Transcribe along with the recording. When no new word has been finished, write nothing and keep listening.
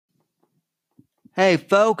Hey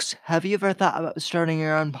folks, have you ever thought about starting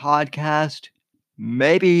your own podcast?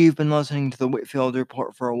 Maybe you've been listening to the Whitfield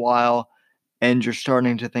report for a while and you're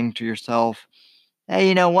starting to think to yourself, hey,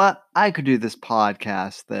 you know what? I could do this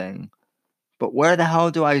podcast thing. But where the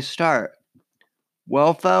hell do I start?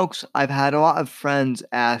 Well, folks, I've had a lot of friends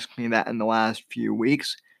ask me that in the last few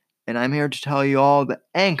weeks, and I'm here to tell you all that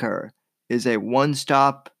Anchor is a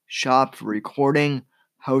one-stop shop for recording,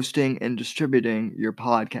 hosting, and distributing your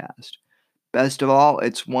podcast. Best of all,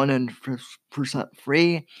 it's 100%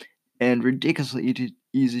 free and ridiculously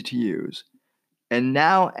easy to use. And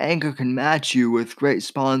now Anchor can match you with great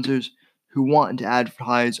sponsors who want to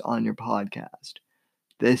advertise on your podcast.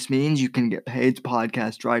 This means you can get paid to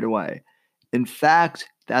podcast right away. In fact,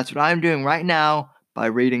 that's what I'm doing right now by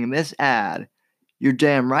reading this ad. You're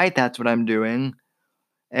damn right that's what I'm doing.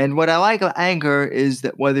 And what I like about Anchor is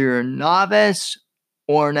that whether you're a novice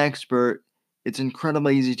or an expert, it's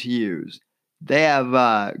incredibly easy to use. They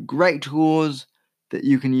have great tools that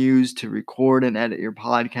you can use to record and edit your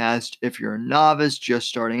podcast if you're a novice just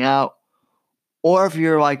starting out. Or if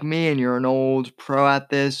you're like me and you're an old pro at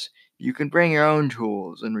this, you can bring your own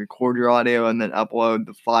tools and record your audio and then upload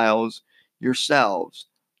the files yourselves.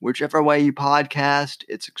 Whichever way you podcast,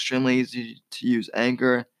 it's extremely easy to use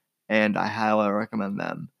Anchor, and I highly recommend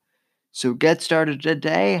them. So get started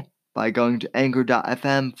today by going to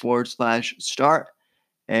anchor.fm/start.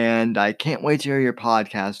 And I can't wait to hear your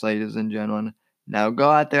podcast, ladies and gentlemen. Now go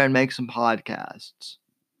out there and make some podcasts.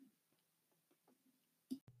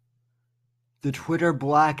 The Twitter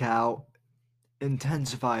blackout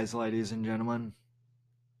intensifies, ladies and gentlemen.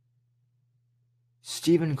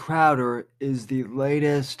 Steven Crowder is the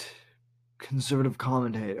latest conservative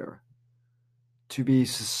commentator to be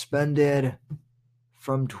suspended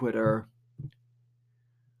from Twitter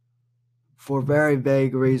for very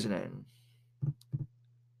vague reasoning.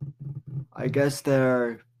 I guess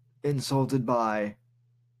they're insulted by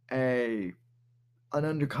an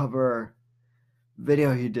undercover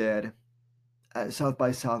video he did at South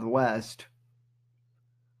by Southwest,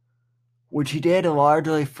 which he did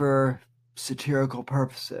largely for satirical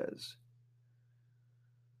purposes.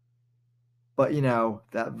 But,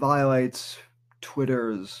 that violates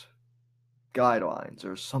Twitter's guidelines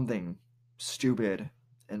or something stupid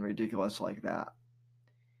and ridiculous like that.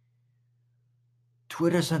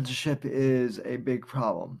 Twitter censorship is a big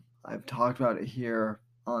problem. I've talked about it here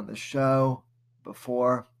on the show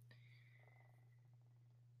before.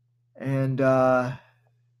 And, well,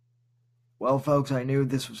 folks, I knew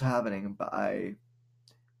this was happening, but I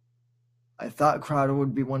thought Crowder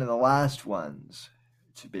would be one of the last ones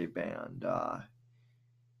to be banned.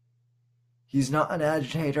 He's not an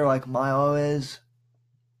agitator like Milo is,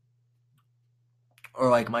 or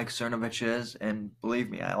like Mike Cernovich is, and believe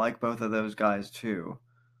me, I like both of those guys too.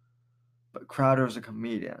 But Crowder's a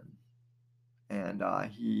comedian, and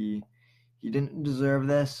he didn't deserve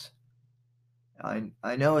this. I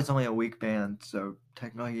know it's only a week ban, so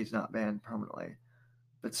technically he's not banned permanently,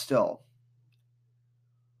 but still,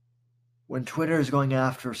 when Twitter is going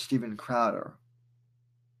after Steven Crowder,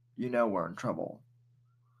 you know we're in trouble.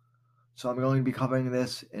 So I'm going to be covering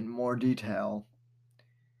this in more detail.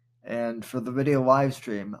 And for the video live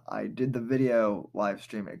stream, I did the video live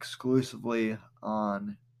stream exclusively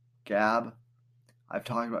on Gab. I've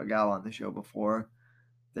talked about Gab on the show before.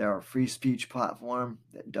 They're a free speech platform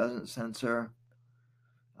that doesn't censor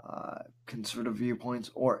conservative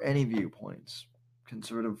viewpoints or any viewpoints,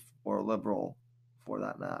 conservative or liberal for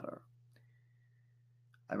that matter.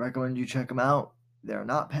 I recommend you check them out. They're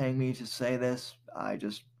not paying me to say this. I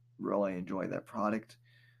just really enjoy their product.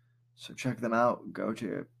 So check them out. Go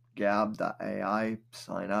to gab.ai,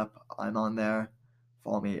 sign up. I'm on there.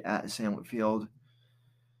 Follow me at Sam Whitfield.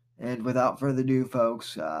 And without further ado,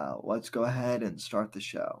 folks, let's go ahead and start the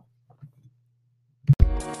show.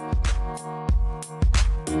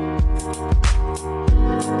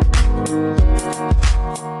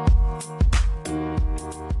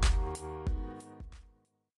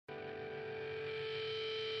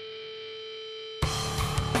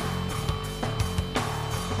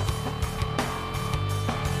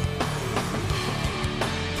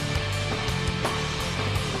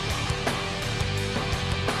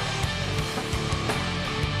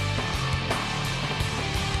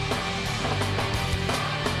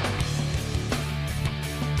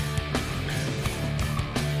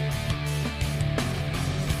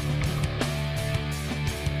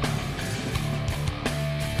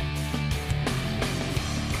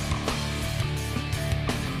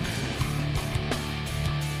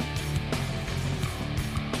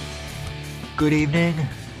 Good evening,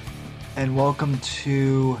 and welcome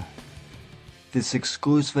to this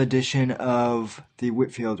exclusive edition of the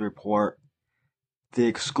Whitfield Report, the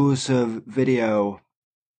exclusive video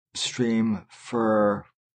stream for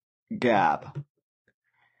Gab.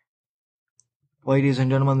 Ladies and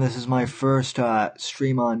gentlemen, this is my first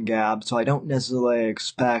stream on Gab, so I don't necessarily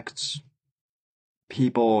expect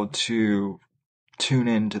people to tune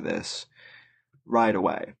into this right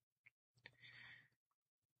away.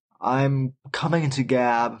 I'm coming to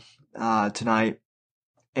Gab tonight,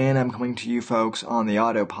 and I'm coming to you folks on the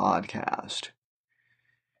auto podcast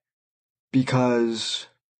because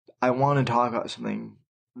I want to talk about something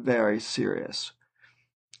very serious.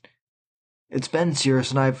 It's been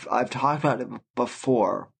serious, and I've talked about it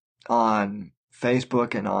before on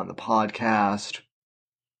Facebook and on the podcast,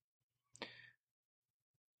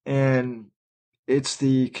 and it's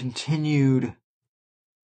the continued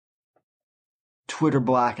Twitter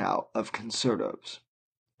blackout of conservatives.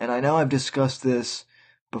 And I know I've discussed this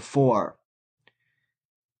before,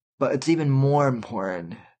 but it's even more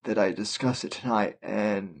important that I discuss it tonight,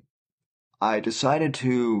 and I decided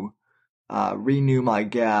to renew my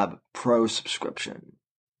Gab Pro subscription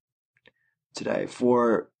today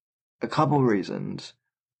for a couple reasons.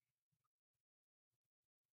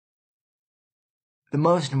 The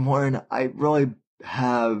most important, I really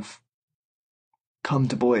have come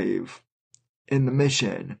to believe in the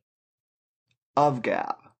mission of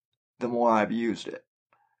Gab the more I've used it.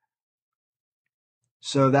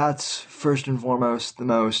 So that's first and foremost the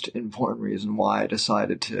most important reason why I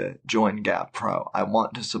decided to join Gab Pro. I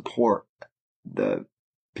want to support the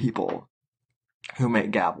people who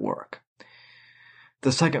make Gab work.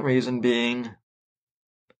 The second reason being,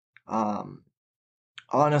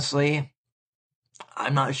 honestly,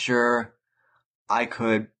 I'm not sure I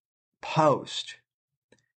could post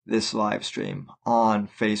this live stream on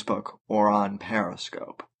Facebook or on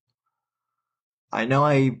Periscope. I know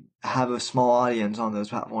I have a small audience on those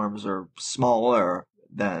platforms, or smaller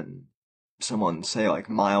than someone, say, like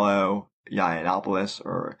Milo Yiannopoulos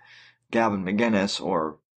or Gavin McGinnis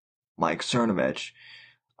or Mike Cernovich.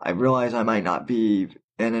 I realize I might not be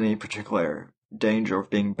in any particular danger of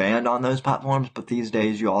being banned on those platforms, but these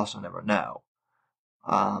days you also never know.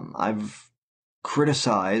 I've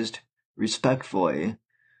criticized respectfully,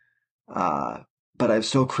 but I've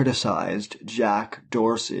still criticized Jack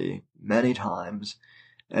Dorsey many times,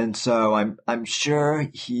 and so I'm sure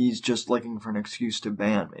he's just looking for an excuse to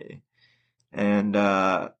ban me. And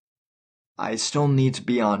I still need to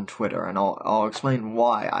be on Twitter, and I'll explain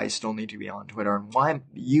why I still need to be on Twitter and why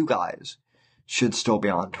you guys should still be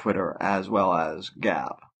on Twitter as well as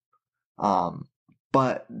Gab.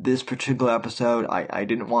 But this particular episode, I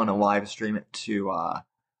didn't want to live stream it to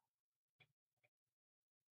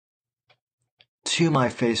my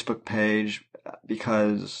Facebook page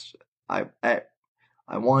because I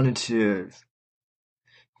wanted to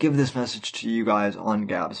give this message to you guys on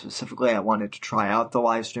Gab specifically. I wanted to try out the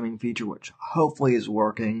live streaming feature, which hopefully is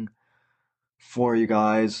working for you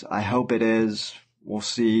guys. I hope it is. We'll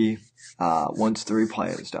see once the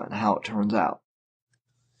replay is done how it turns out.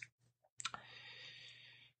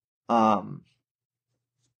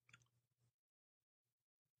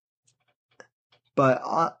 But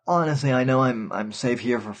honestly, I know I'm safe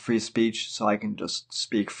here for free speech, so I can just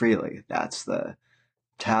speak freely. That's the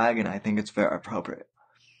tag, and I think it's very appropriate.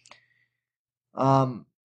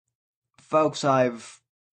 Folks, I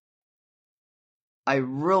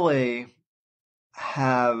really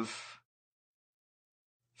have,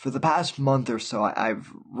 for the past month or so,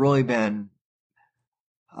 I've really been,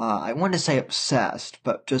 I wouldn't say obsessed,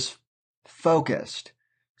 but just focused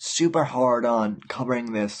super hard on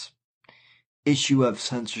covering this issue of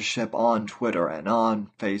censorship on Twitter and on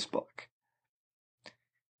Facebook.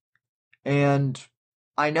 And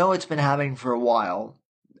I know it's been happening for a while.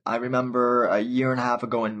 I remember a year and a half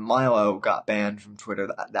ago when Milo got banned from Twitter.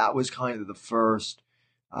 That was kind of the first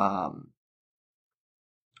kind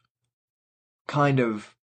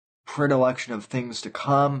of predilection of things to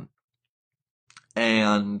come,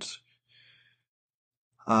 and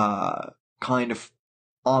kind of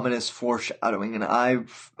ominous foreshadowing. And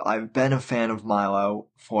I've been a fan of Milo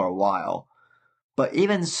for a while. But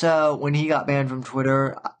even so, when he got banned from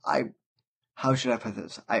Twitter, how should I put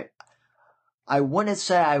this? I wouldn't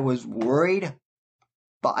say I was worried,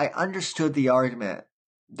 but I understood the argument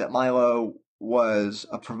that Milo was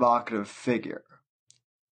a provocative figure.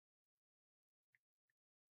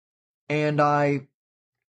 And I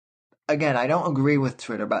don't agree with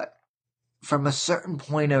Twitter, but from a certain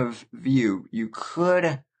point of view, you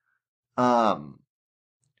could,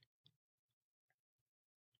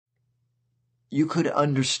 you could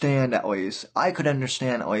understand at least, I could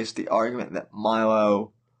understand at least the argument that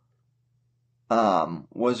Milo,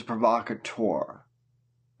 was a provocateur.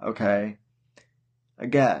 Okay?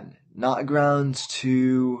 Again, not grounds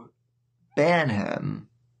to ban him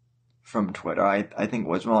from Twitter, I think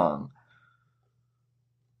was wrong.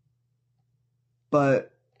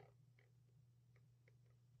 But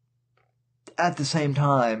at the same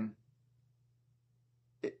time,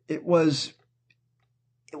 it was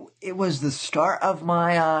the start of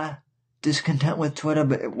my discontent with Twitter,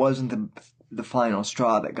 but it wasn't the final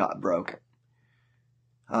straw that got broken.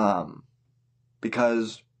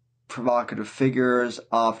 Because provocative figures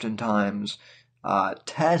oftentimes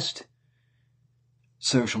test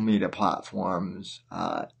social media platforms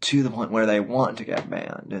to the point where they want to get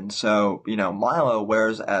banned. And so, Milo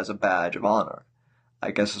wears as a badge of honor,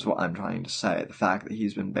 I guess is what I'm trying to say. The fact that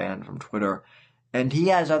he's been banned from Twitter. And he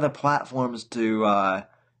has other platforms to,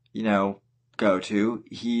 go to.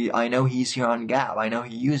 I know he's here on Gab. I know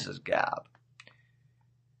he uses Gab.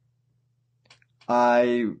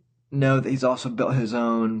 I know that he's also built his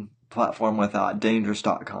own platform with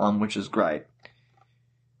Dangerous.com, which is great.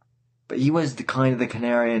 But he was the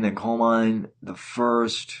canary in the coal mine, the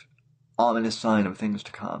first ominous sign of things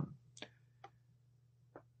to come.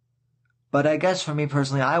 But I guess for me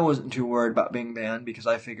personally, I wasn't too worried about being banned because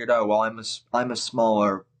I figured, I'm a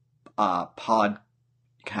smaller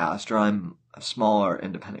podcaster. I'm a smaller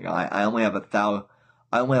independent guy. I only have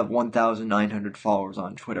 1,900 followers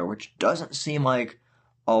on Twitter, which doesn't seem like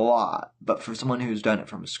a lot. But for someone who's done it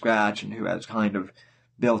from scratch and who has kind of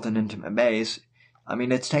built an intimate base, I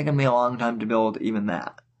mean, it's taken me a long time to build even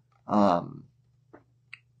that.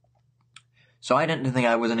 So I didn't think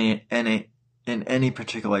I was in any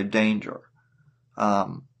particular danger.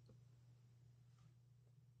 But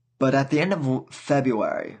at the end of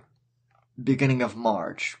February, beginning of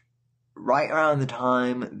March, right around the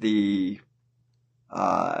time the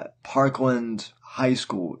Parkland High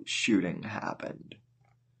School shooting happened,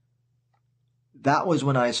 that was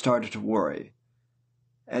when I started to worry.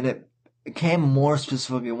 And it came more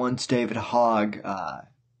specifically once David Hogg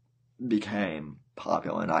became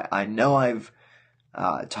popular. And I know I've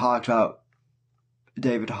talked about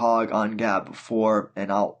David Hogg on Gab before,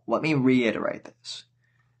 and let me reiterate this.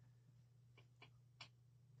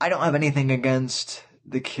 I don't have anything against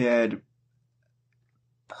the kid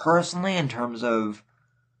personally in terms of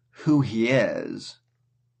who he is.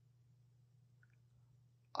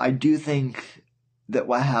 I do think that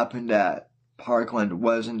what happened at Parkland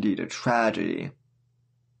was indeed a tragedy.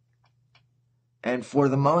 And for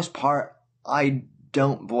the most part, I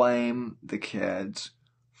don't blame the kids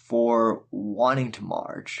for wanting to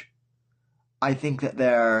march. I think that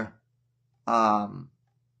their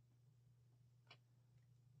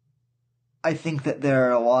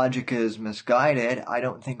logic is misguided. I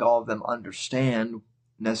don't think all of them understand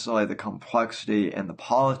necessarily the complexity and the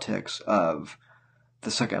politics of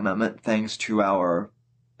the Second Amendment, thanks to our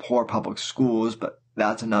poor public schools, but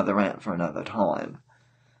that's another rant for another time.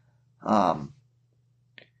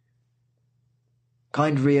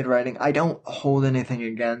 Kind of reiterating, I don't hold anything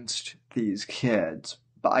against these kids,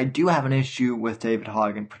 but I do have an issue with David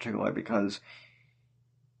Hogg in particular because,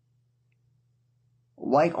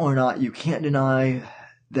 like or not, you can't deny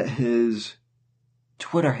that his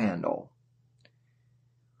Twitter handle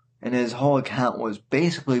and his whole account was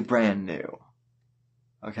basically brand new.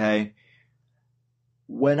 Okay?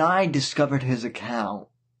 When I discovered his account,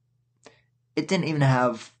 it didn't even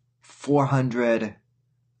have 400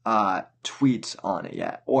 tweets on it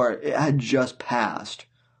yet, or it had just passed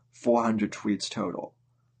 400 tweets total.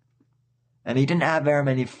 And he didn't have very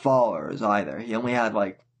many followers either. He only had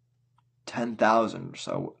like 10,000 or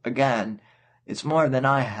so. Again, it's more than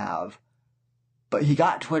I have. But he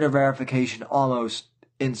got Twitter verification almost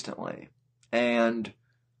instantly. And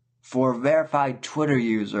for a verified Twitter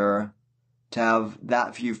user to have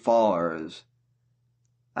that few followers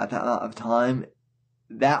at that amount of time,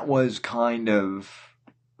 that was kind of,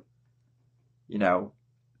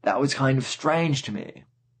 strange to me.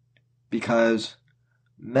 Because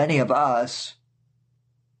many of us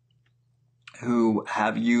who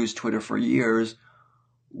have used Twitter for years,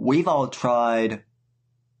 we've all tried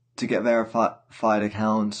to get verified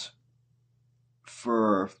accounts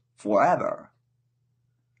for forever.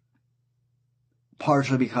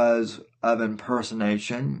 Partially because of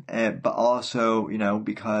impersonation, but also,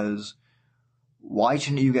 because why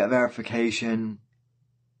shouldn't you get verification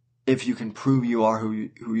if you can prove you are who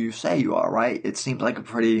you say you are, right? It seems like a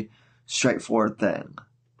pretty straightforward thing,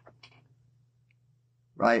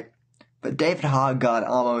 right? But David Hogg got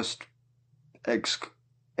almost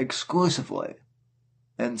exclusively,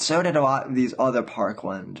 and so did a lot of these other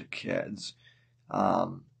Parkland kids,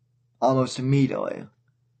 almost immediately.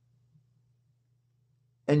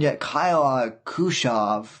 And yet Kyle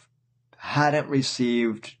Kushov hadn't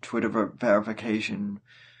received Twitter verification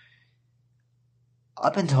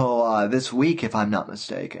up until this week, if I'm not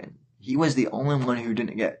mistaken. He was the only one who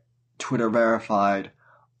didn't get Twitter verified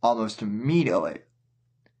almost immediately.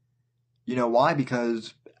 You know why?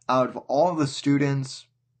 Because out of all the students,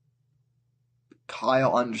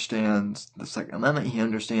 Kyle understands the Second Amendment. He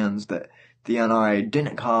understands that the NRA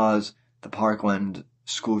didn't cause the Parkland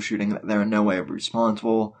school shooting, that they're in no way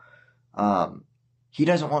responsible. He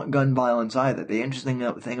doesn't want gun violence either. The interesting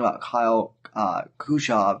thing about Kyle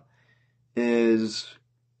Kushov is,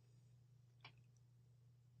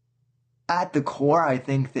 at the core, I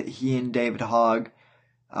think that he and David Hogg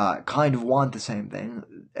kind of want the same thing.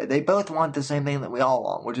 They both want the same thing that we all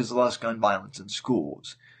want, which is less gun violence in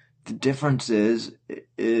schools. The difference is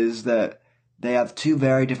that they have two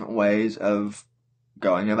very different ways of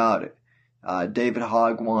going about it. David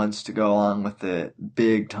Hogg wants to go along with the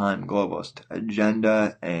big-time globalist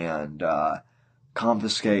agenda and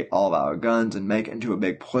confiscate all of our guns and make it into a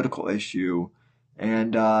big political issue.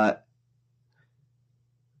 And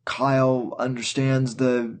Kyle understands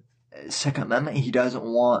the Second Amendment. He doesn't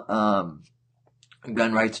want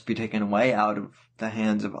gun rights to be taken away out of the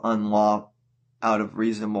hands of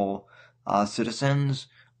reasonable citizens.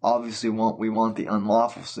 Obviously, we want the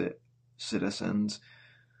unlawful citizens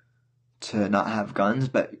to not have guns,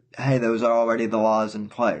 but hey, those are already the laws in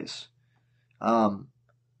place.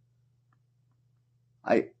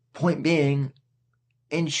 Point being,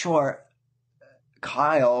 in short,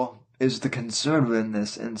 Kyle is the conservative in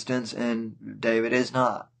this instance, and David is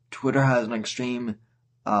not. Twitter has an extreme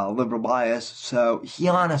liberal bias, so he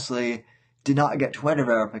honestly did not get Twitter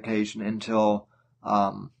verification until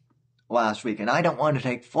last week. And I don't want to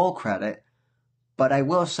take full credit, but I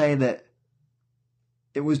will say that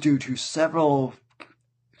it was due to several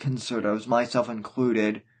conservatives, myself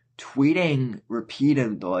included, tweeting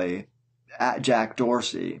repeatedly at Jack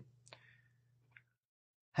Dorsey,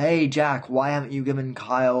 "Hey Jack, why haven't you given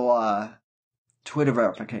Kyle Twitter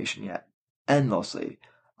verification yet?" Endlessly.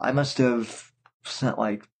 I must have sent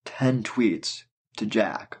like 10 tweets to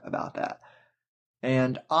Jack about that.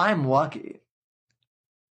 And I'm lucky,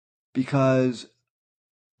 because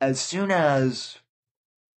as soon as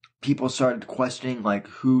people started questioning like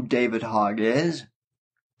who David Hogg is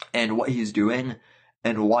and what he's doing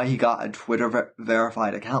and why he got a Twitter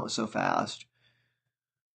verified account so fast,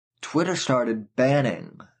 Twitter started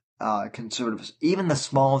banning conservatives, even the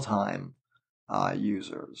small-time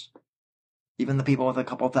users, even the people with a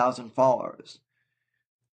couple thousand followers.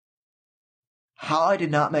 How I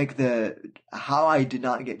did not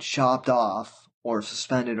get chopped off or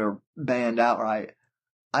suspended or banned outright,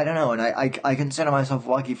 I don't know, and I consider myself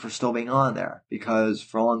lucky for still being on there, because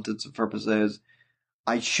for all intents and purposes,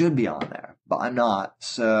 I should be on there, but I'm not.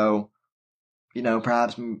 So,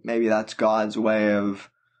 perhaps maybe that's God's way of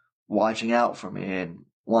watching out for me and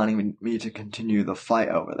wanting me to continue the fight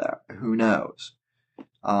over there. Who knows?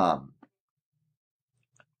 That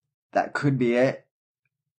could be it.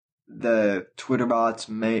 The Twitter bots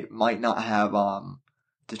might not have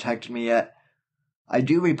detected me yet. I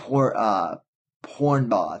do report porn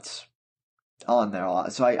bots on there a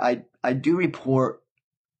lot, so I do report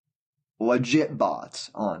legit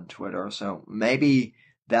bots on Twitter, so maybe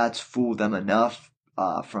that's fooled them enough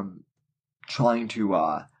from trying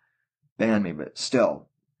to ban me, but still,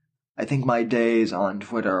 I think my days on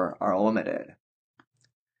Twitter are limited.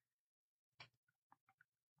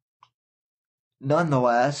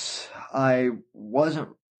 Nonetheless, I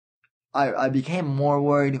became more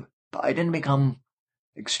worried, but I didn't become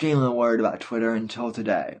extremely worried about Twitter until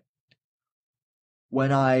today,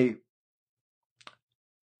 when I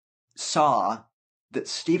saw that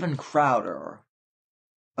Steven Crowder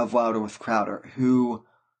of Louder with Crowder, who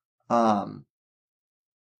I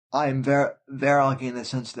am very, very lucky in the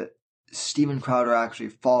sense that Steven Crowder actually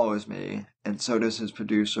follows me, and so does his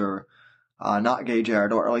producer, Not Gay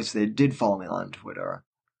Jared, or at least they did follow me on Twitter,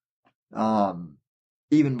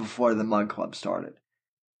 even before the Mug Club started.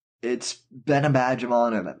 It's been a badge of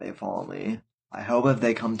honor that they follow me. I hope if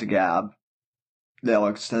they come to Gab, they'll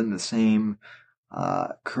extend the same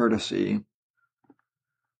courtesy.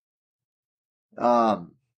 But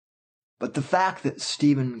the fact that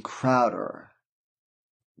Steven Crowder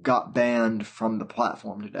got banned from the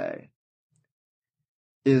platform today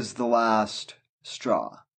is the last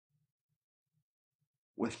straw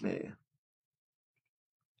with me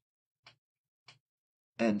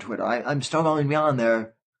and Twitter. I'm still going to be on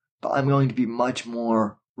there, but I'm going to be much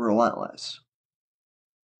more relentless.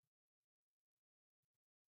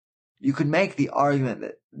 You could make the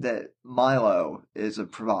argument that Milo is a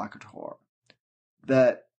provocateur,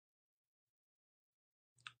 that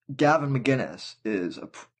Gavin McInnes is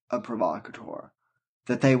a provocateur,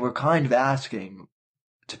 that they were kind of asking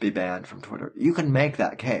to be banned from Twitter. You can make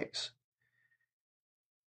that case.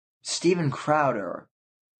 Steven Crowder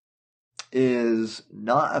is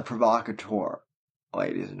not a provocateur,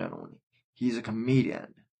 ladies and gentlemen. He's a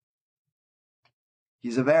comedian.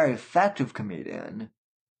 He's a very effective comedian,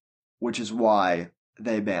 which is why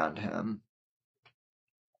they banned him.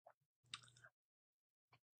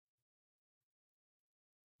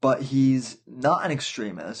 But he's not an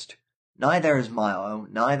extremist. Neither is Milo.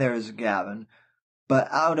 Neither is Gavin. But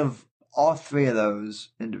out of all three of those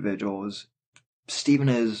individuals, Steven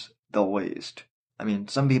is the least. I mean,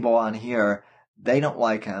 some people on here, they don't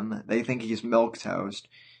like him. They think he's milquetoast.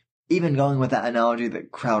 Even going with that analogy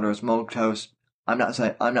that Crowder is milquetoast, I'm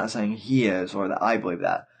not saying he is or that I believe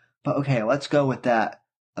that. But okay, let's go with that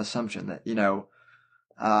assumption that,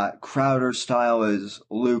 Crowder's style is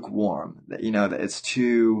lukewarm. That, that it's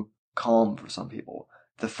too calm for some people.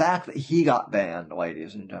 The fact that he got banned,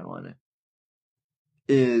 ladies and gentlemen,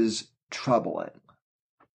 is troubling.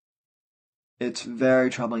 It's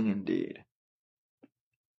very troubling indeed.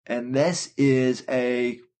 And this is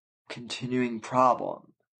a continuing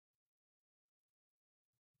problem.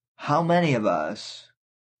 How many of us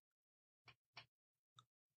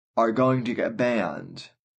are going to get banned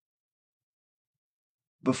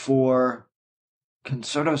before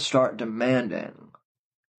conservatives start demanding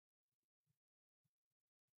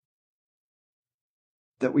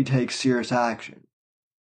that we take serious action?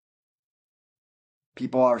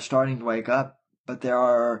 People are starting to wake up, but there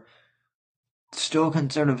are still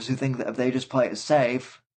conservatives who think that if they just play it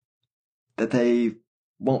safe, that they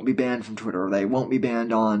won't be banned from Twitter, or they won't be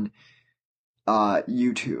banned on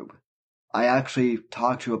YouTube. I actually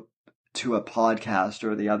talked to a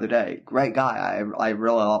podcaster the other day. Great guy. I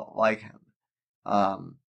really like him.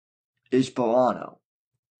 Ishbolano.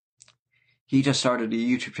 He just started a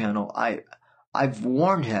YouTube channel. I've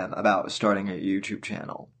warned him about starting a YouTube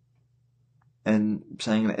channel and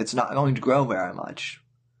saying that it's not going to grow very much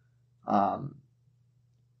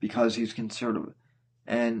because he's conservative.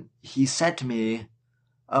 And he said to me,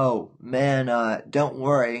 "Oh man, don't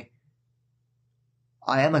worry.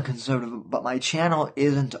 I am a conservative, but my channel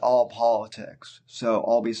isn't all politics, so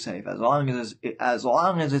I'll be safe. As long as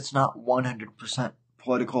it's not 100%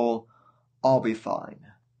 political, I'll be fine."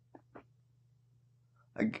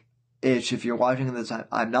 Ish, if you're watching this,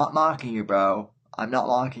 I'm not mocking you, bro. I'm not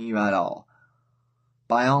mocking you at all.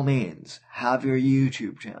 By all means, have your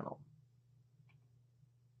YouTube channel.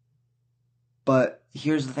 But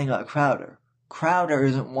here's the thing about Crowder. Crowder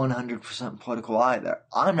isn't 100% political either.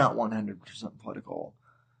 I'm not 100% political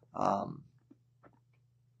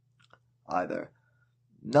either.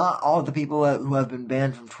 Not all the people who have been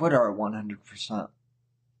banned from Twitter are 100%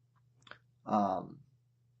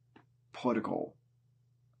 political.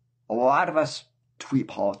 A lot of us tweet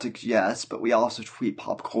politics, yes, but we also tweet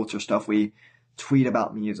pop culture stuff. We tweet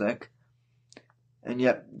about music. And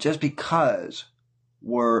yet, just because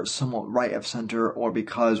we're somewhat right of center or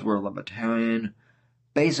because we're libertarian,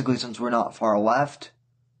 basically since we're not far left,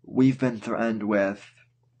 we've been threatened with,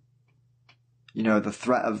 the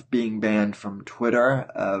threat of being banned from Twitter,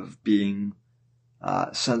 of being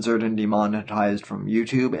censored and demonetized from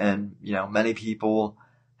YouTube, and, many people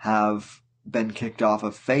have been kicked off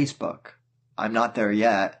of Facebook. I'm not there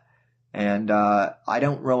yet, and I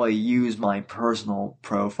don't really use my personal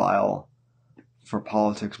profile for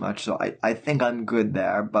politics much, so I think I'm good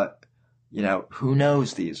there, but, who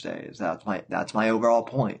knows these days? That's my overall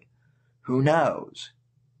point. Who knows?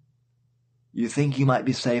 You think you might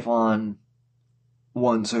be safe on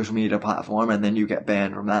one social media platform, and then you get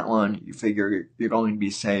banned from that one. You figure you're going to be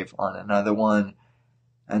safe on another one,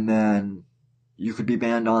 and then you could be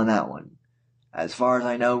banned on that one. As far as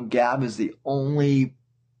I know, Gab is the only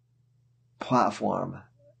platform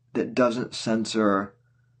that doesn't censor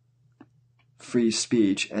free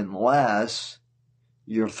speech unless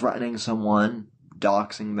you're threatening someone,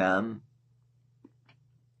 doxing them,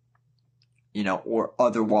 or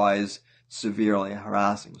otherwise severely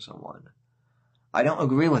harassing someone. I don't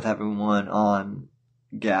agree with everyone on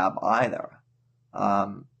Gab either.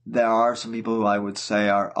 There are some people who I would say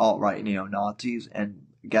are alt-right neo-Nazis, and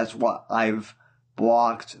guess what? I've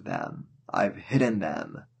blocked them. I've hidden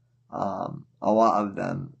them, a lot of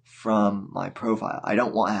them, from my profile. I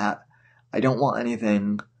don't want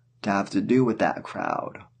anything to have to do with that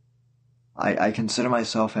crowd. I consider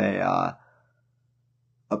myself a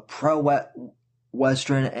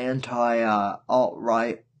pro-Western,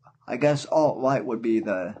 anti-alt-right. I guess alt-right would be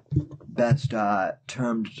the best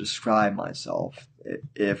term to describe myself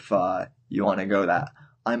if you want to go that.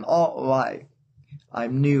 I'm alt-right.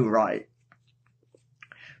 I'm new right.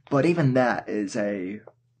 But even that is a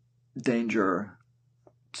danger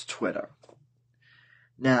to Twitter.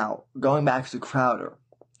 Now, going back to Crowder.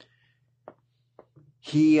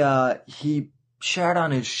 He shared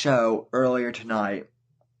on his show earlier tonight,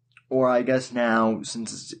 or I guess now,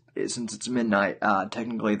 since it's midnight,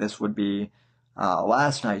 technically this would be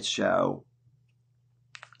last night's show,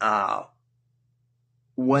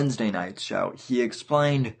 Wednesday night's show. He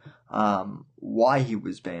explained why he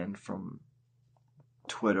was banned from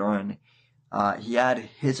Twitter, and he had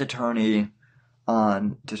his attorney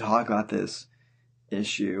on to talk about this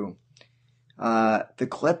issue. The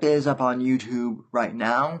clip is up on YouTube right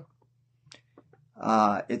now.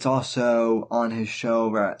 It's also on his show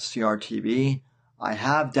over at CRTV. I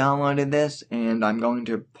have downloaded this, and I'm going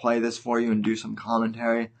to play this for you and do some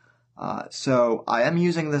commentary. So I am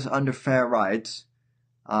using this under fair rights.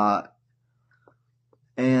 And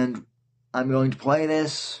I'm going to play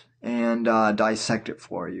this and dissect it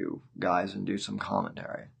for you guys and do some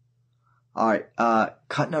commentary. Alright,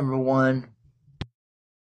 cut number 1.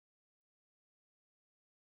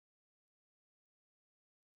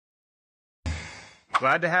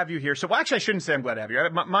 Glad to have you here. So, well, actually, I shouldn't say I'm glad to have you. I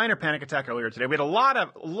had a minor panic attack earlier today. We had a lot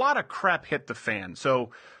of crap hit the fan. So,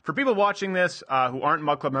 for people watching this who aren't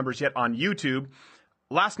Mug Club members yet on YouTube,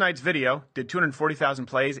 last night's video did 240,000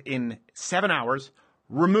 plays in 7 hours,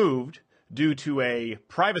 removed due to a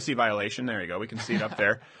privacy violation. There you go. We can see it up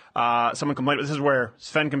there. Someone complained. This is where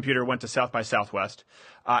Sven Computer went to South by Southwest.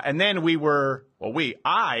 And then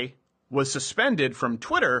I was suspended from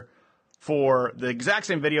Twitter for the exact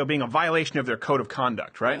same video being a violation of their code of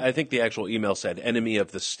conduct, right? I think the actual email said enemy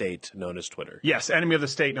of the state known as Twitter. Yes, enemy of the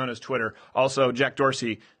state known as Twitter. Also, Jack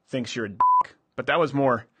Dorsey thinks you're a dick, but that was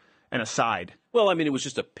more an aside. Well, I mean, it was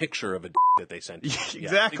just a picture of a dick that they sent you. Exactly.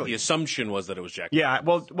 Yeah, I think the assumption was that it was Jack. Yeah,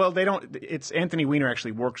 well, they don't. It's Anthony Weiner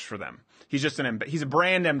actually works for them. He's just he's a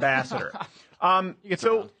brand ambassador.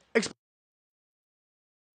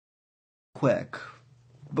 Quick,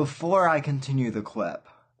 before I continue the clip.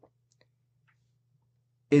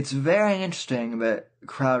 It's very interesting that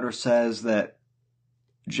Crowder says that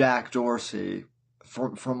Jack Dorsey,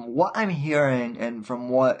 from what I'm hearing and from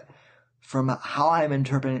how I'm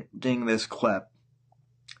interpreting this clip,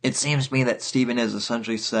 it seems to me that Stephen is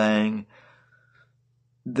essentially saying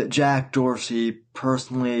that Jack Dorsey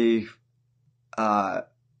personally, mocked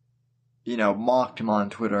him on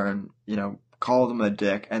Twitter and, called him a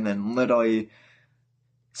dick and then literally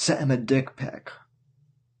sent him a dick pic,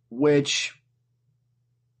 which,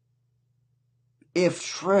 if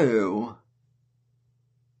true,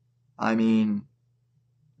 I mean,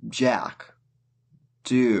 Jack,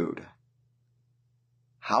 dude,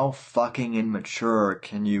 how fucking immature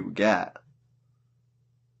can you get?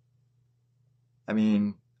 I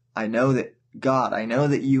mean, I know that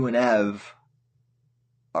you and Ev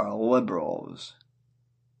are liberals,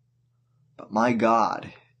 but my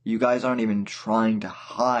God, you guys aren't even trying to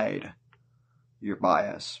hide your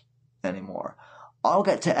bias anymore. I'll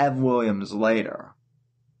get to Ev Williams later.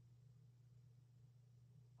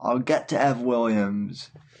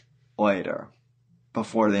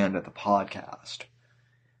 Before the end of the podcast.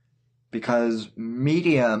 Because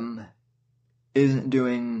Medium isn't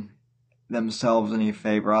doing themselves any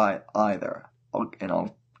favor either. And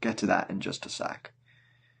I'll get to that in just a sec.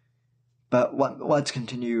 But let's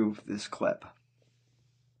continue this clip.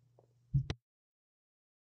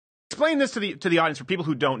 Explain this to the audience for people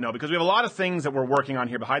who don't know, because we have a lot of things that we're working on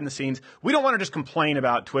here behind the scenes. We don't want to just complain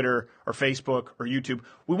about Twitter or Facebook or YouTube.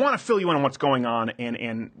 We want to fill you in on what's going on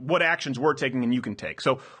and what actions we're taking and you can take.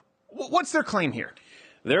 So what's their claim here?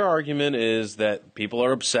 Their argument is that people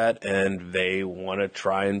are upset and they want to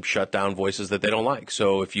try and shut down voices that they don't like.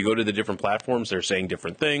 So if you go to the different platforms, they're saying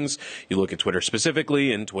different things. You look at Twitter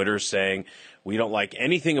specifically, and Twitter's saying, we don't like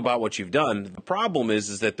anything about what you've done. The problem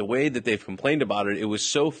is that the way that they've complained about it, it was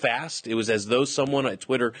so fast. It was as though someone at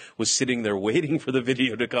Twitter was sitting there waiting for the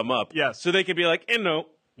video to come up. Yes. So they could be like, and no.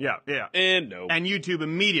 Yeah. And no. And YouTube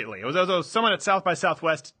immediately. It was as though someone at South by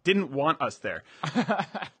Southwest didn't want us there.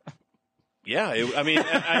 Yeah,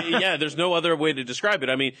 there's no other way to describe it.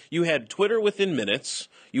 I mean, you had Twitter within minutes,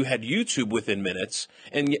 you had YouTube within minutes,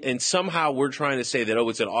 and somehow we're trying to say that,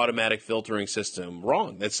 it's an automatic filtering system.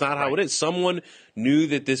 Wrong. That's not how it is. Someone knew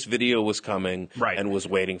that this video was coming and was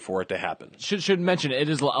waiting for it to happen. Should mention it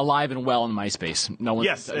is alive and well in MySpace.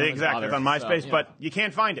 Yes, exactly. It's on MySpace, but you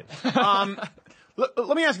can't find it.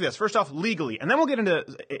 Let me ask you this. First off, legally, and then we'll get into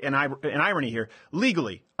an irony here.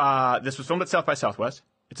 Legally, this was filmed at South by Southwest.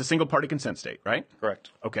 It's a single-party consent state, right?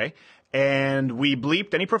 Correct. Okay. And we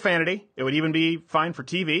bleeped any profanity. It would even be fine for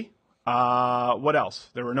TV. What else?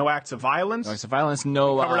 There were no acts of violence. No acts of violence.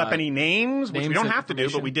 No. Covered up any names, which we don't have to do,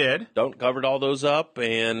 but we did. Don't covered all those up,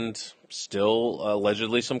 and still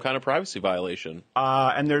allegedly some kind of privacy violation.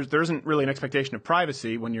 And there isn't really an expectation of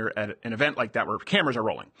privacy when you're at an event like that where cameras are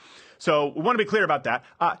rolling. So we want to be clear about that.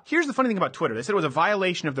 Here's the funny thing about Twitter. They said it was a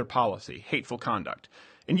violation of their policy, hateful conduct.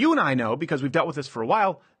 And you and I know, because we've dealt with this for a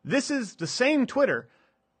while, this is the same Twitter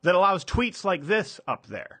that allows tweets like this up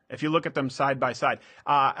there, if you look at them side by side.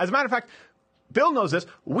 As a matter of fact, Bill knows this.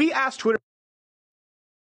 We asked Twitter.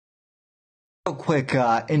 A quick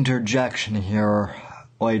interjection here,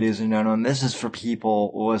 ladies and gentlemen. This is for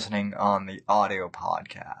people listening on the audio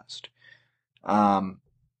podcast.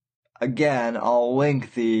 Again, I'll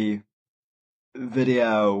link the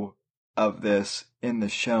video of this in the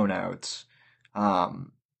show notes.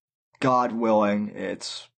 God willing,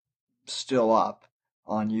 it's still up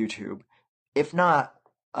on YouTube. If not,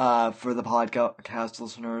 for the podcast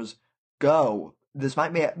listeners, go. This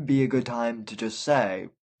might be a good time to just say,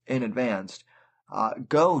 in advance,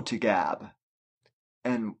 go to Gab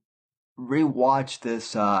and rewatch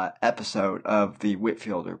this episode of the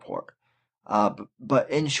Whitfield report. But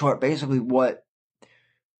in short, basically what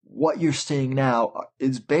you're seeing now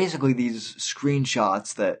is basically these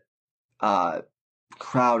screenshots that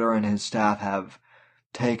Crowder and his staff have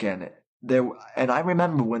taken. And I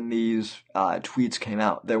remember when these tweets came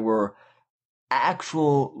out, there were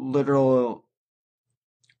actual literal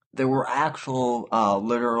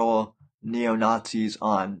neo-Nazis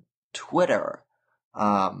on Twitter,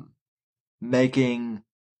 making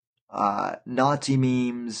Nazi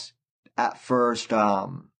memes at first,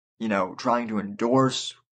 trying to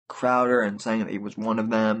endorse Crowder and saying that he was one of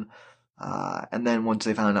them. And then once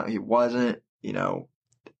they found out he wasn't,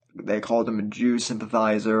 they called him a Jew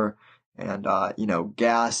sympathizer and,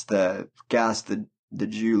 gas the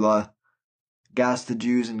Jews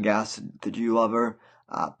and gas the Jew lover.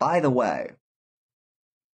 By the way,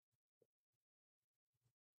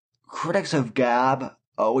 critics of Gab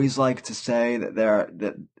always like to say that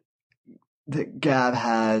that Gab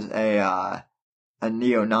has a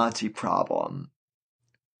neo-Nazi problem.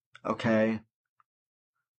 Okay?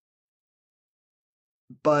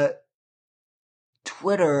 But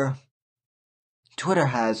Twitter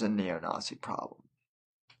has a neo-Nazi problem.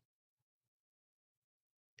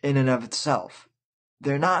 In and of itself.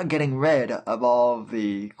 They're not getting rid of all of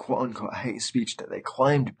the quote-unquote hate speech that they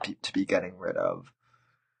claim to be getting rid of.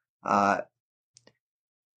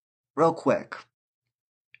 Real quick.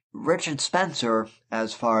 Richard Spencer,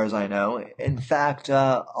 as far as I know, in fact,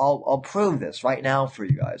 I'll prove this right now for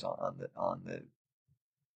you guys on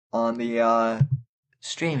the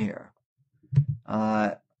stream here.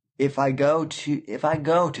 If I go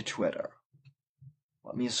to Twitter,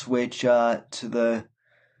 let me switch to the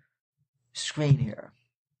screen here.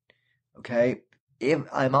 Okay, if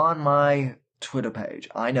I'm on my Twitter page,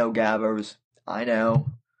 I know Gabbers, I know.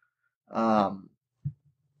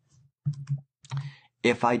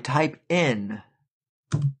 If I type in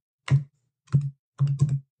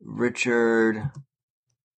Richard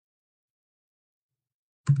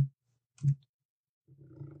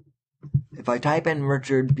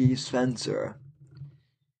B. Spencer,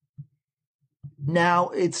 now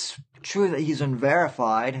it's true that he's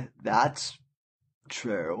unverified, that's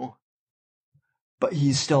true, but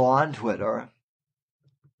he's still on Twitter.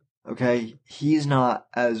 Okay, he's not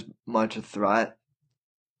as much a threat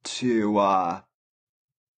to,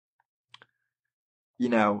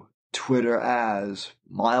 Twitter as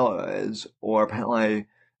Milo is, or apparently,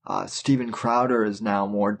 Steven Crowder is now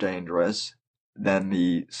more dangerous than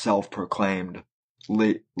the self-proclaimed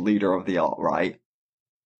leader of the alt-right.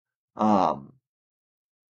 And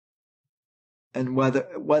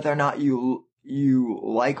whether or not you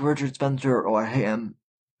like Richard Spencer or him,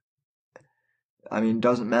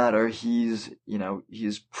 doesn't matter. He's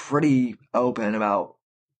pretty open about,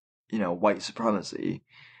 white supremacy.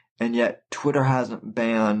 And yet Twitter hasn't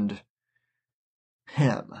banned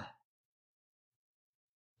him.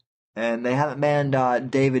 And they haven't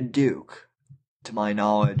banned David Duke, to my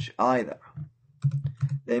knowledge, either.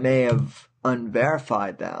 They may have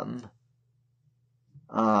unverified them.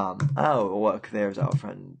 Oh, look, there's our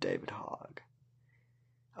friend David Hogg.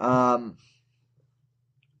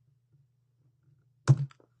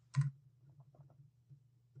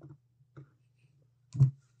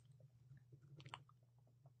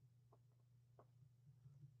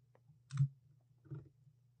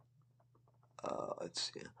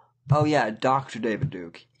 Let's see. Oh yeah, Dr. David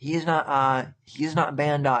Duke. He's not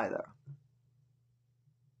banned either.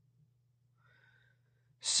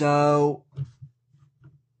 So,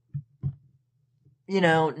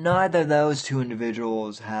 neither of those two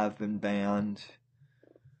individuals have been banned.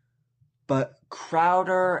 But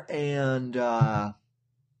Crowder and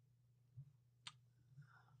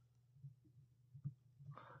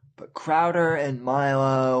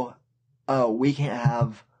Milo, we can't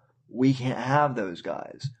have those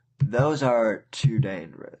guys. Those are too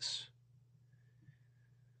dangerous.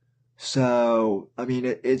 So, I mean,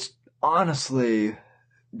 it's honestly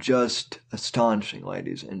just astonishing,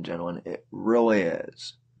 ladies and gentlemen. It really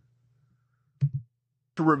is.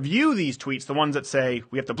 To review these tweets, the ones that say,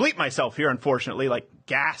 we have to bleep myself here, unfortunately, like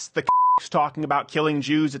Gas the talking about killing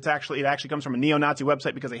Jews. It actually comes from a neo-Nazi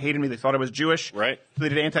website because they hated me. They thought I was Jewish. Right. So they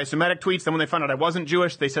did anti-Semitic tweets. Then when they found out I wasn't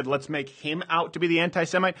Jewish, they said, let's make him out to be the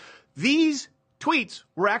anti-Semite. These tweets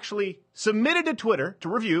were actually submitted to Twitter to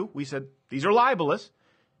review. We said, these are libelous.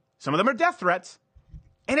 Some of them are death threats.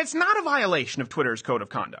 And it's not a violation of Twitter's code of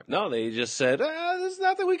conduct. No, they just said, there's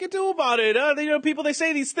nothing we can do about it. People, they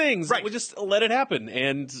say these things. Right. We just let it happen.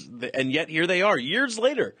 And yet here they are, years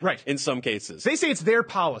later. Right. In some cases. They say it's their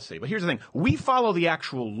policy. But here's the thing. We follow the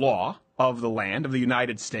actual law of the land, of the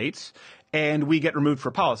United States, and we get removed for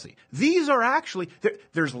policy. These are actually,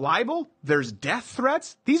 there's libel, there's death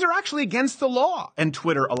threats. These are actually against the law, and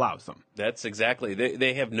Twitter allows them. That's exactly.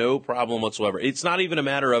 They have no problem whatsoever. It's not even a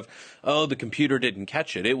matter of, the computer didn't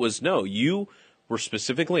catch it. It was, no, you were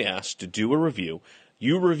specifically asked to do a review.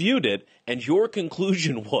 You reviewed it, and your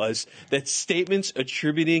conclusion was that statements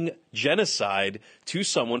attributing genocide to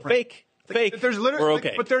someone fake. But there's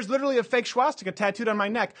literally a fake swastika tattooed on my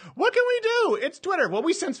neck. What can we do? It's Twitter. Well,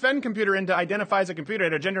 we sent Sven Computer in to identify as a computer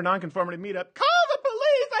at a gender nonconformity meetup. Call the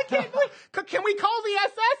police! I can't believe. Can we call the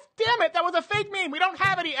SS? Damn it! That was a fake meme. We don't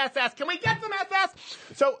have any SS. Can we get some SS?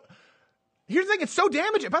 So here's the thing. It's so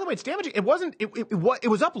damaging. By the way, it's damaging. It wasn't. It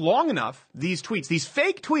was up long enough. These tweets, these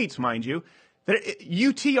fake tweets, mind you. That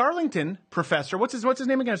UT Arlington professor, what's his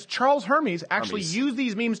name again? It's Charles Hermes, actually used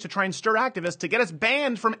these memes to try and stir activists to get us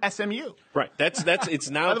banned from SMU. Right. It's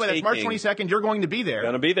now. By the way, that's March 22nd. You're going to be there.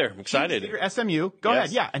 Going to be there. I'm excited. SMU. Go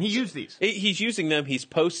ahead. Yeah. And he used these. He's using them. He's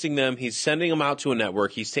posting them. He's sending them out to a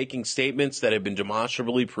network. He's taking statements that have been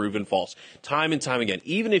demonstrably proven false time and time again.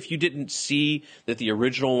 Even if you didn't see that the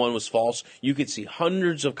original one was false, you could see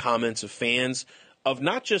hundreds of comments of fans of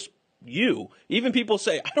not just even people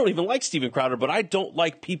say, I don't even like Steven Crowder, but I don't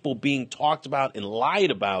like people being talked about and lied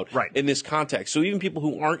about in this context. So even people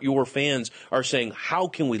who aren't your fans are saying, how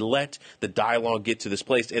can we let the dialogue get to this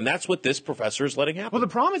place? And that's what this professor is letting happen. Well, the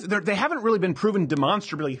problem is they haven't really been proven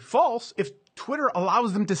demonstrably false if Twitter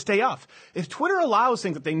allows them to stay up. If Twitter allows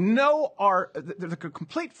things that they know are the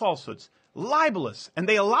complete falsehoods, libelous, and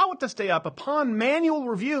they allow it to stay up upon manual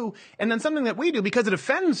review, and then something that we do because it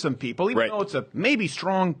offends some people, even though it's a maybe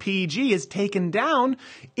strong PG, is taken down,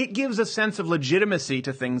 it gives a sense of legitimacy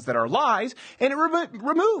to things that are lies, and it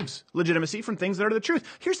removes legitimacy from things that are the truth.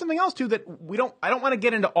 Here's something else too that I don't want to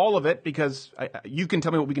get into all of it because you can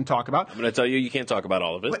tell me what we can talk about. I'm going to tell you can't talk about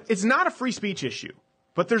all of it. But it's not a free speech issue.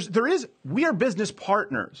 But we are business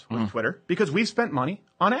partners with Twitter because we've spent money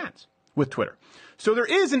on ads with Twitter. So there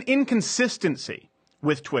is an inconsistency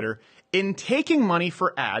with Twitter in taking money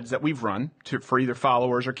for ads that we've run for either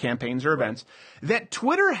followers or campaigns or events that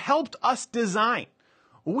Twitter helped us design.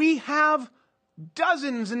 We have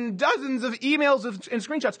dozens and dozens of emails and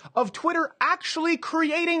screenshots of Twitter actually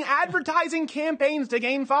creating advertising campaigns to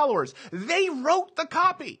gain followers. They wrote the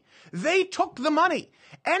copy. They took the money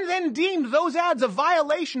and then deemed those ads a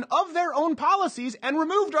violation of their own policies and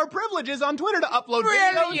removed our privileges on Twitter to upload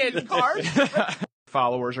videos and cards,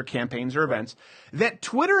 followers or campaigns or events that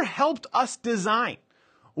Twitter helped us design.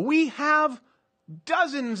 We have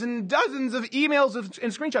dozens and dozens of emails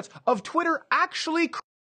and screenshots of Twitter actually.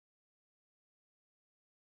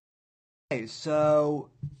 Okay, so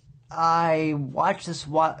I watched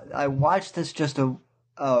this just a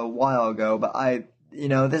while ago, but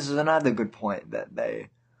this is another good point that they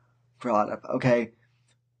brought up. Okay,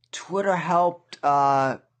 Twitter helped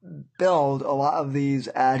build a lot of these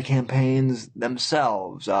ad campaigns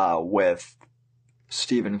themselves with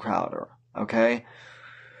Steven Crowder. Okay,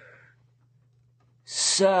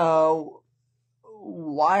 so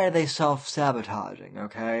why are they self-sabotaging?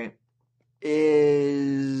 Okay,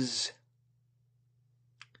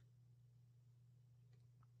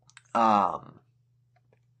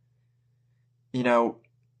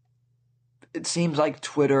 it seems like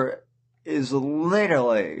Twitter is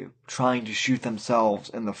literally trying to shoot themselves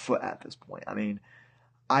in the foot at this point. I mean,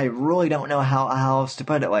 I really don't know how else to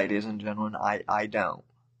put it, ladies and gentlemen. I don't.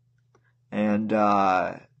 And,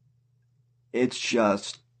 it's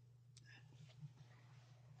just,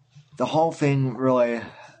 the whole thing really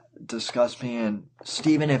disgust me. And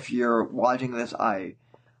Steven, if you're watching this, I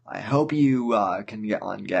hope you can get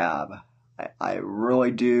on Gab. I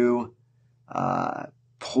really do.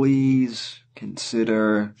 Please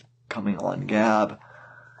consider coming on Gab.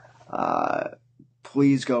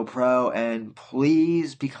 Please go pro, and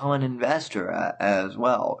please become an investor as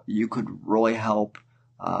well. You could really help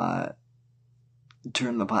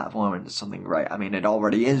turn the platform into something great. I mean, it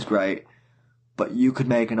already is great, but you could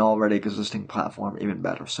make an already existing platform even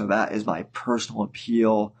better. So that is my personal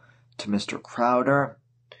appeal to Mr. Crowder.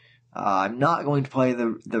 I'm not going to play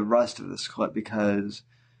the rest of this clip because,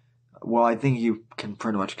 well, I think you can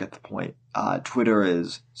pretty much get the point. Twitter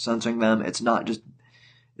is censoring them. It's not,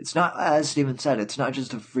 as Steven said, it's not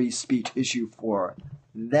just a free speech issue for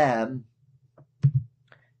them.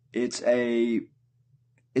 It's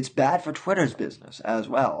bad for Twitter's business as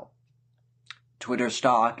well. Twitter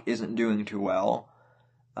stock isn't doing too well.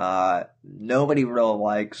 Nobody really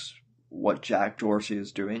likes what Jack Dorsey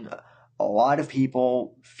is doing. A lot of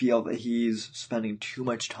people feel that he's spending too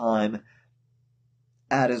much time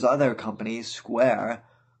at his other company, Square,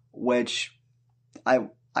 which I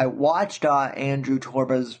watched Andrew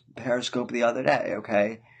Torba's Periscope the other day,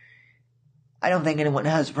 okay? I don't think anyone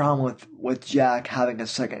has a problem with Jack having a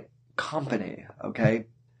second company, okay?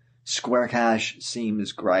 Square Cash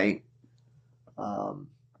seems great.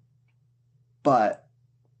 But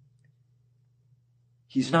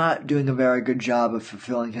he's not doing a very good job of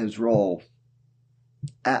fulfilling his role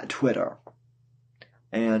at Twitter.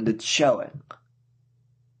 And it's showing.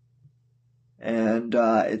 And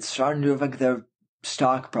it's starting to affect their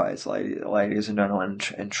stock price, ladies and gentlemen.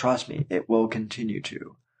 And trust me, it will continue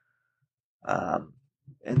to.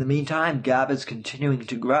 In the meantime, Gab is continuing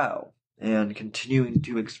to grow and continuing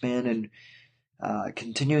to expand and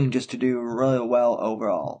continuing just to do really well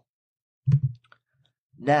overall.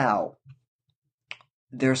 Now,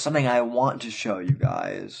 there's something I want to show you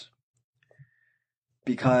guys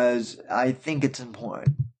because I think it's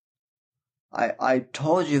important. I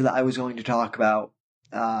told you that I was going to talk about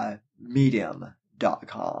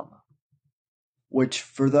Medium.com, which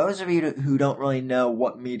for those of you who don't really know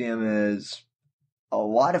what Medium is, a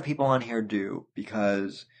lot of people on here do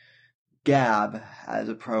because Gab has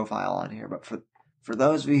a profile on here. But for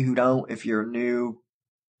those of you who don't, if you're new,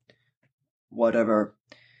 whatever,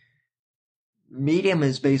 Medium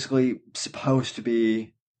is basically supposed to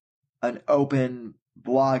be an open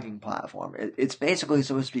blogging platform. It's basically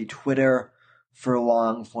supposed to be Twitter for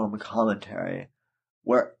long form commentary,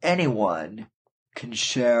 where anyone can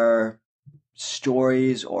share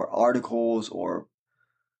stories or articles or,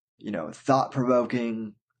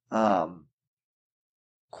 thought-provoking,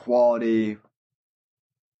 quality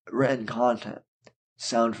written content.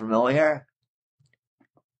 Sound familiar?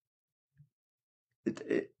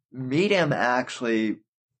 Medium actually,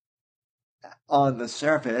 on the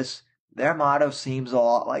surface, their motto seems a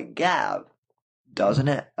lot like Gab, doesn't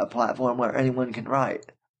it? A platform where anyone can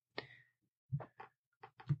write.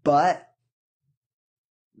 But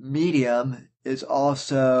Medium is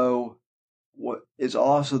also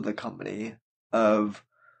the company of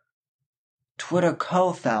Twitter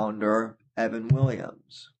co-founder Evan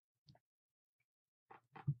Williams.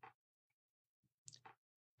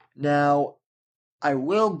 Now, I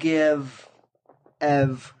will give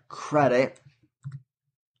Ev credit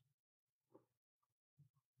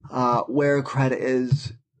where credit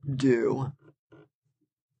is due.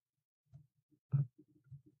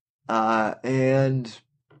 And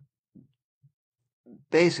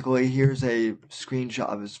basically, here's a screenshot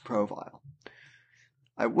of his profile.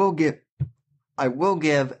 I will give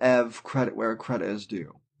Ev credit where credit is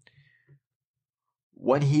due.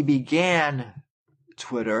 When he began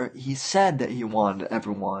Twitter, he said that he wanted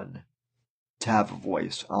everyone to have a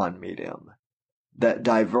voice on Medium. That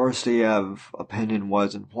diversity of opinion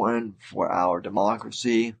was important for our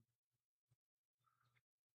democracy.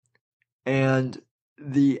 And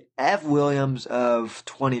the Ev Williams of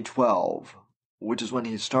 2012, which is when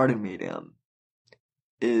he started Medium,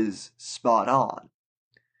 is spot on.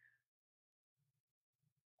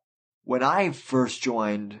 When I first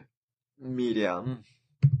joined Medium,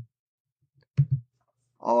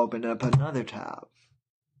 I'll open up another tab.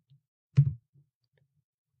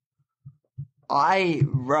 I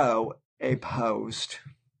wrote a post,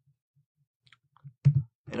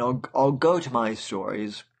 and I'll go to my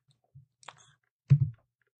stories.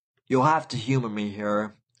 You'll have to humor me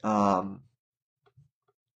here,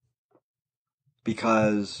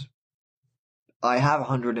 because I have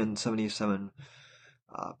 177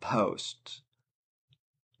 posts.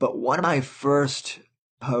 But one of my first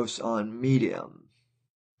posts on Medium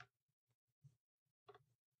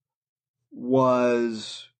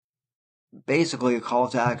was basically a call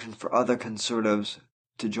to action for other conservatives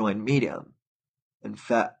to join Medium. In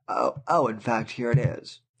fact, in fact, here it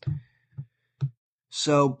is.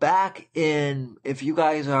 So back in, if you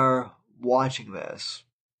guys are watching this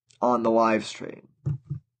on the live stream,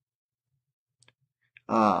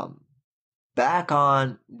 back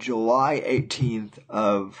on July 18th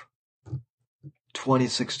of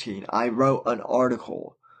 2016, I wrote an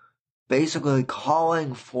article basically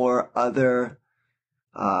calling for other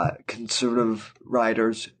conservative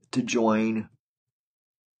writers to join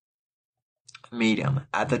Medium.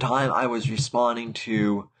 At the time, I was responding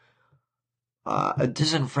to a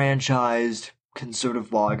disenfranchised conservative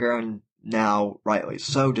blogger, and now rightly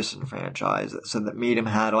so disenfranchised, that said that Medium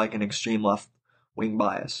had like an extreme left-wing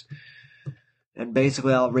bias. And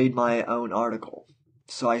basically, I'll read my own article.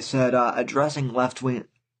 So I said, addressing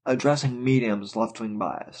Medium's left-wing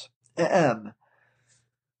bias.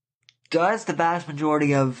 Does the vast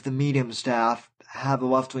majority of the Medium staff have a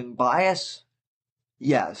left-wing bias?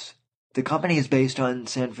 Yes. The company is based on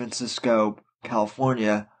San Francisco,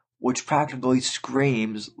 California, which practically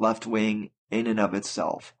screams left-wing in and of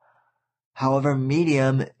itself. However,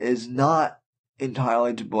 Medium is not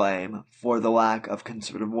entirely to blame for the lack of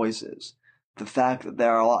conservative voices. The fact that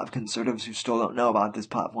there are a lot of conservatives who still don't know about this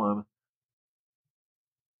platform.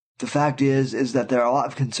 The fact is that there are a lot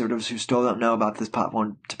of conservatives who still don't know about this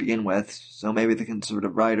platform to begin with, so maybe the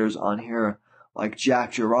conservative writers on here, like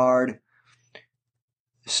Jack Gerard,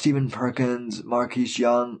 Stephen Perkins, Marquise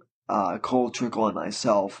Young, Cole Trickle, and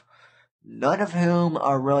myself, none of whom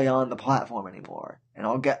are really on the platform anymore. And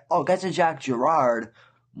I'll get to Jack Gerard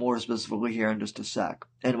more specifically here in just a sec.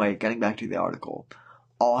 Anyway, getting back to the article,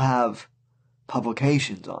 I'll have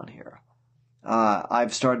publications on here.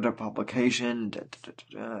 I've started a publication.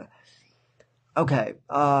 Okay.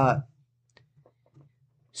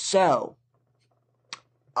 So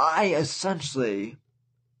I essentially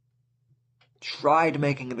tried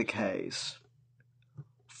making the case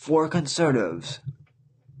for conservatives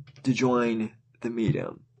to join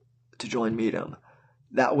Medium.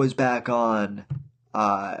 That was back on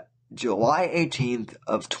July 18th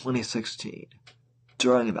of 2016,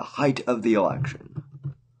 during the height of the election.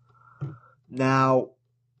 Now,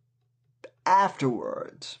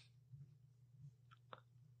 afterwards,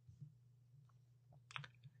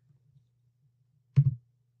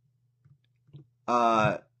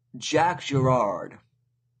 Jack Gerard,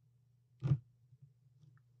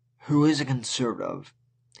 who is a conservative,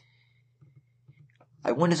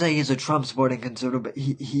 I want to say he's a Trump supporting conservative, but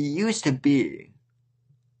he used to be.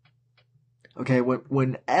 Okay,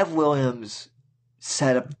 when Ev Williams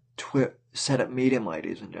set up Medium,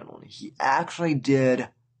 ladies and gentlemen, he actually did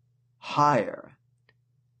hire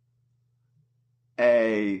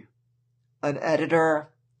an editor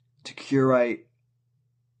to curate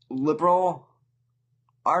liberal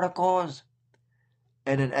articles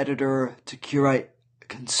and an editor to curate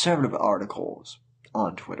conservative articles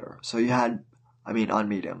on Twitter. On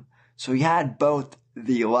Medium. So you had both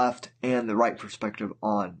the left and the right perspective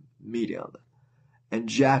on Medium. And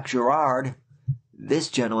Jack Gerard, this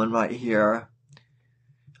gentleman right here,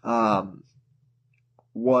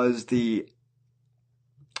 was the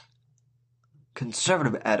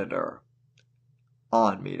conservative editor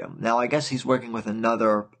on Medium. Now, I guess he's working with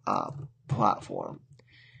another platform,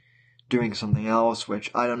 doing something else,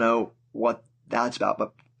 which I don't know what that's about,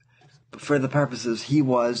 but for the purposes, he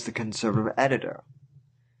was the conservative editor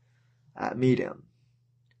at Medium.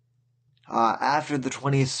 After the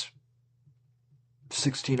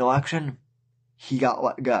 2016 election, he got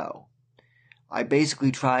let go. I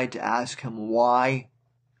basically tried to ask him why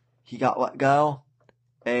he got let go,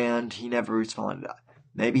 and he never responded.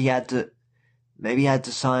 Maybe he had to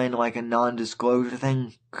sign like a non-disclosure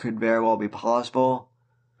thing, could very well be possible,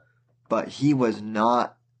 but he was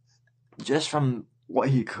not, just from what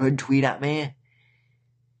he could tweet at me,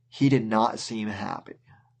 he did not seem happy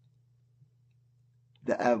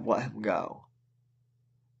that Ev let him go.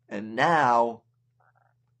 And now,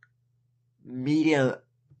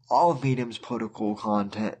 all of Medium's political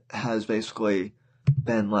content has basically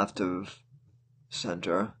been left of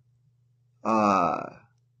center.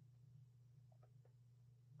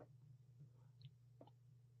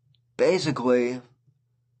 Basically,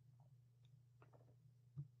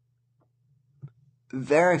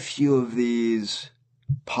 very few of these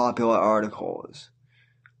popular articles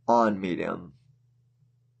on Medium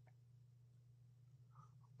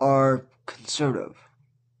are conservative.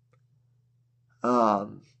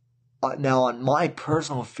 Now on my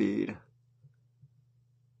personal feed,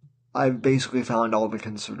 I've basically found all the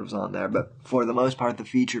conservatives on there, but for the most part, the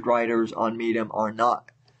featured writers on Medium are not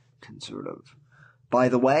conservative. By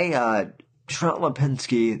the way, Trent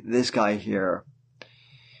Lipinski, this guy here,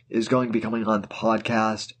 is going to be coming on the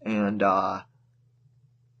podcast, and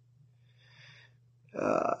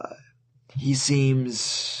he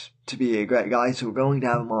seems to be a great guy, so we're going to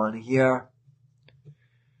have him on here.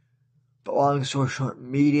 But long story short,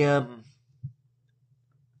 Medium,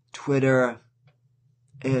 Twitter,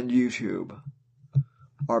 and YouTube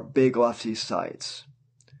are big lefty sites.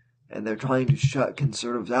 And they're trying to shut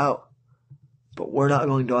conservatives out. But we're not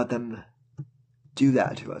going to let them do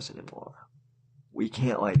that to us anymore. We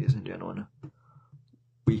can't, ladies and gentlemen.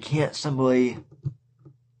 We can't simply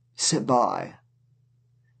sit by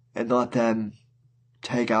and let them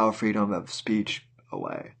take our freedom of speech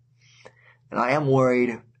away. And I am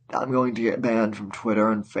worried that I'm going to get banned from Twitter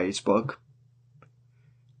and Facebook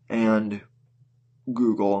and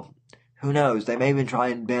Google. Who knows? They may even try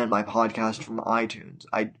and ban my podcast from iTunes.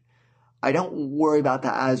 I don't worry about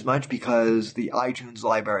that as much because the iTunes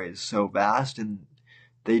library is so vast and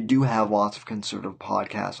they do have lots of conservative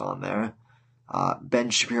podcasts on there.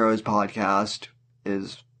 Ben Shapiro's podcast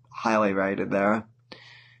is highly rated there.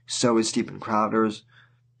 So is Stephen Crowder's.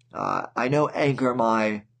 I know Anchor,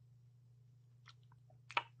 my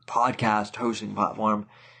podcast hosting platform,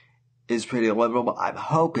 is pretty liberal, but I'm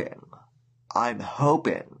hoping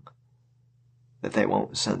that they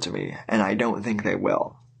won't censor me, and I don't think they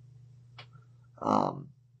will.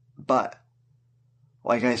 But,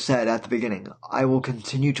 like I said at the beginning, I will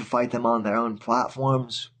continue to fight them on their own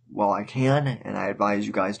platforms while I can, and I advise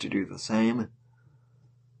you guys to do the same.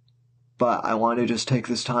 But I want to just take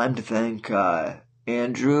this time to thank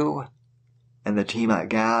Andrew and the team at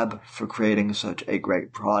Gab for creating such a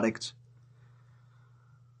great product.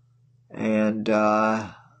 And,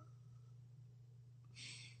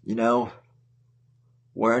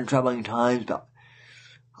 we're in troubling times, but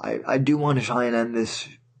I do want to try and end this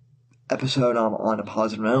episode on a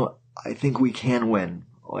positive note. I think we can win,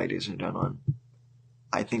 ladies and gentlemen.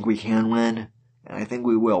 I think we can win, and I think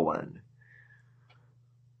we will win.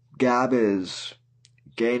 Gab is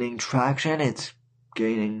gaining traction, it's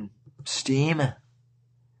gaining steam,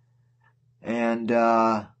 and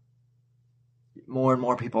more and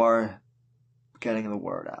more people are getting the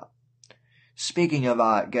word out. Speaking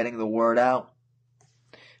of getting the word out,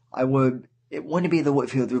 it wouldn't be the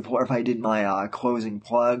Whitfield Report if I did my closing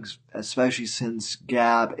plugs, especially since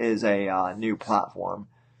Gab is a new platform.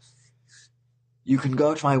 You can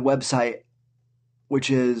go to my website, which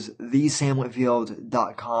is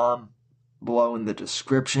thesamwhitfield.com, below in the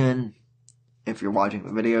description. If you're watching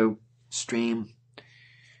the video stream,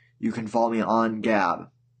 you can follow me on Gab,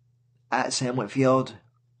 at Sam Whitfield.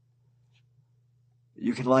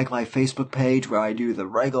 You can like my Facebook page where I do the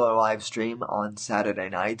regular live stream on Saturday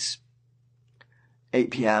nights, 8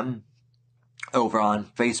 p.m. over on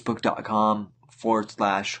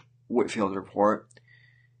facebook.com/Whitfield Report.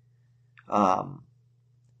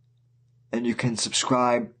 And you can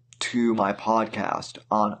subscribe to my podcast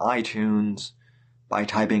on iTunes by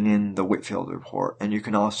typing in the Whitfield Report. And you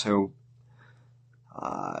can also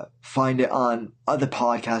find it on other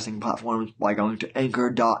podcasting platforms by going to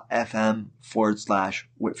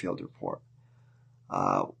anchor.fm/Whitfield Report.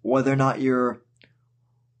 Whether or not you're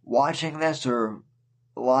watching this or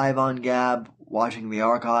live on Gab, watching the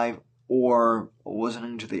archive, or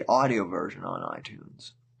listening to the audio version on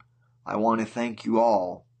iTunes, I want to thank you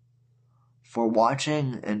all for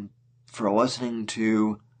watching and for listening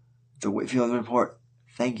to the Whitfield Report.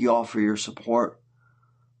 Thank you all for your support.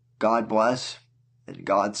 God bless and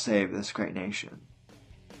God save this great nation.